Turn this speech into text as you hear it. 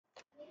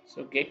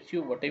So get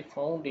you, what I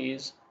found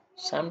is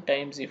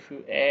sometimes if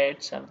you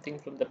add something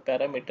from the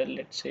parameter,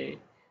 let's say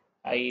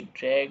I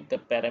drag the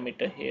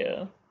parameter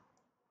here,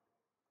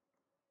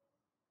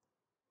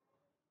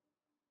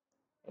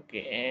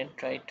 okay, and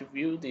try to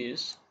view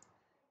this,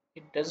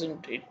 it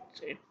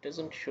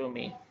doesn't show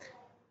me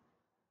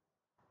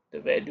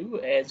the value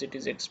as it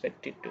is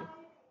expected to.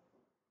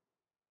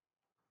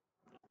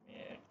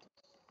 Yeah,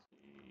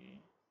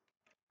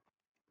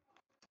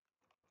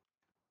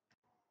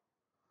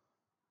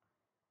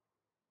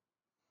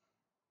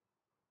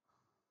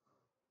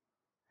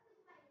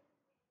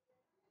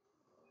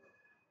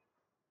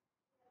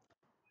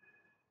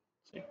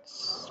 so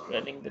it's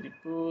running the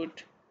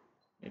report,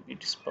 maybe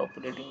it is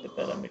populating the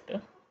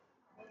parameter,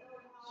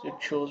 so it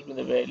shows me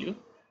the value,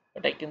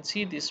 but I can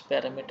see this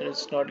parameter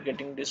is not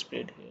getting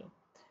displayed here.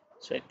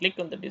 So I click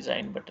on the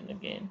design button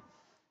again,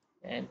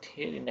 and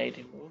herein I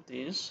remove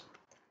this,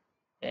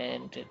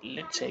 and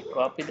let's say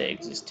copy the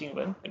existing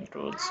one,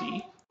 control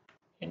C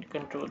and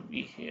control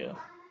V here,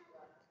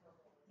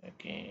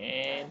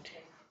 okay, and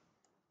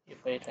if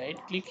I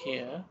right click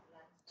here,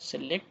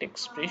 select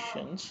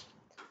expressions,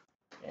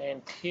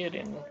 and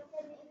herein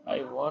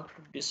I want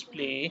to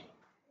display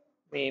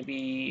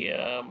maybe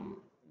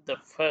the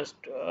first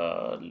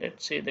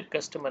let's say the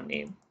customer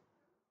name,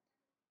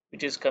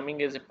 which is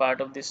coming as a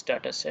part of this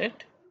data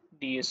set,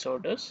 DS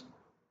orders.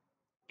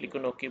 Click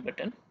on OK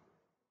button.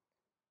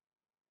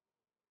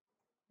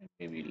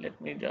 Maybe let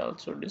me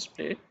also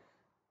display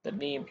the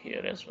name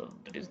here as well,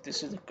 that is,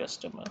 this is the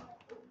customer.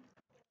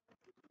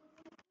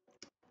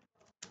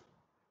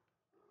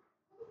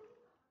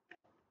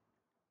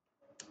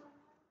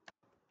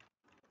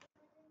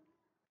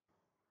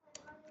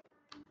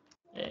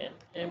 And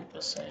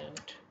ampersand,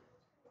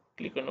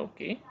 click on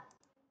OK,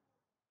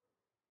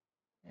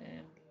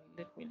 and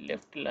let me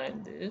left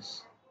line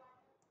this.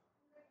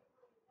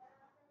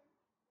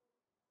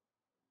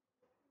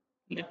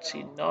 Let's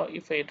see now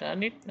if I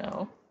run it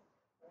now,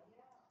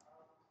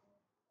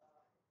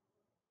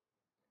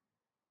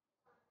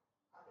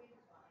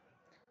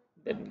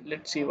 then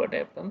let's see what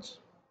happens.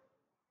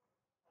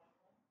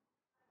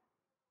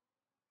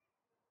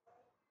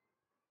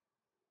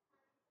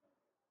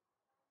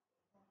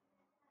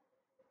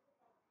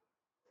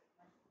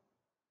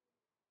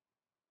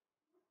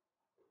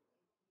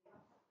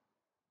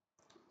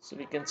 So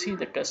we can see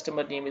the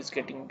customer name is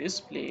getting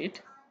displayed,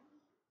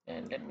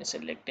 and let me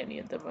select any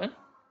other one,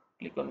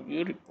 click on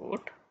view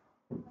report.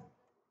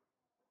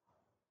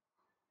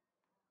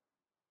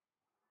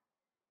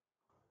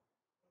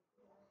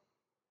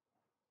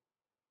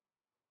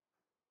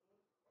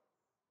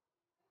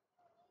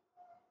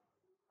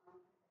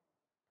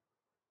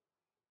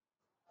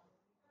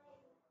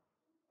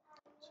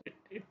 So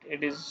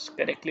it is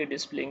correctly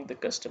displaying the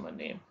customer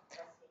name.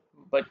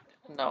 But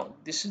now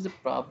this is the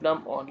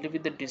problem only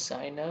with the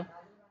designer,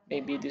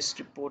 maybe this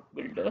report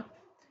builder.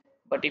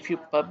 But if you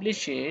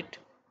publish it,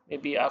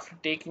 maybe after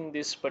taking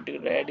this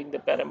particular, adding the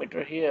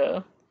parameter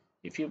here,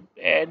 if you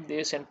add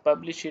this and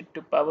publish it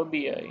to Power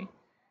BI,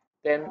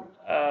 then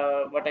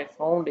what I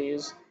found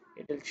is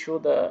it will show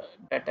the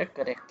data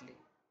correctly,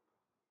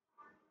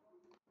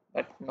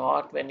 but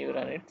not when you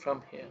run it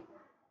from here.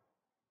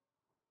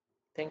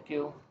 Thank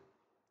you.